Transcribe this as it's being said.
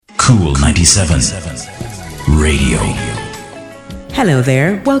Cool 97 Radio. Hello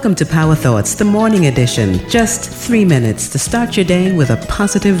there. Welcome to Power Thoughts, the morning edition. Just 3 minutes to start your day with a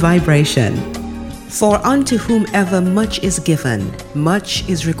positive vibration. For unto whomever much is given, much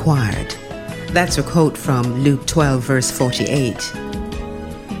is required. That's a quote from Luke 12, verse 48.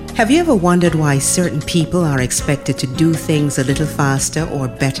 Have you ever wondered why certain people are expected to do things a little faster or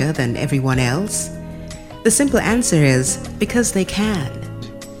better than everyone else? The simple answer is because they can.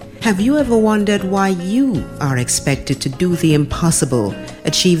 Have you ever wondered why you are expected to do the impossible,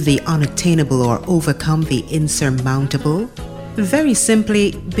 achieve the unattainable, or overcome the insurmountable? Very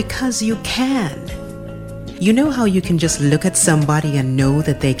simply, because you can. You know how you can just look at somebody and know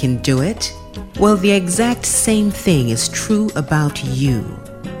that they can do it? Well, the exact same thing is true about you.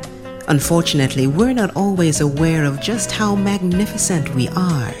 Unfortunately, we're not always aware of just how magnificent we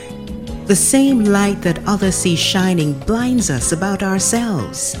are. The same light that others see shining blinds us about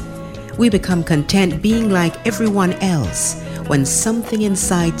ourselves. We become content being like everyone else when something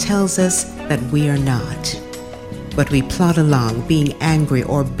inside tells us that we are not. But we plod along being angry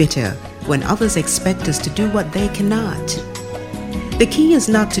or bitter when others expect us to do what they cannot. The key is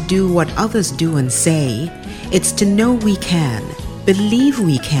not to do what others do and say. It's to know we can, believe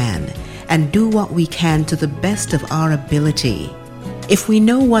we can, and do what we can to the best of our ability. If we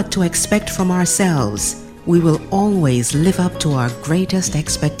know what to expect from ourselves, we will always live up to our greatest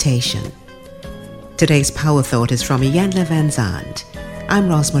expectation. Today's Power Thought is from Iyanla Vanzant. I'm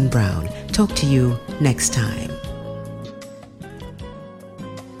Rosamund Brown. Talk to you next time.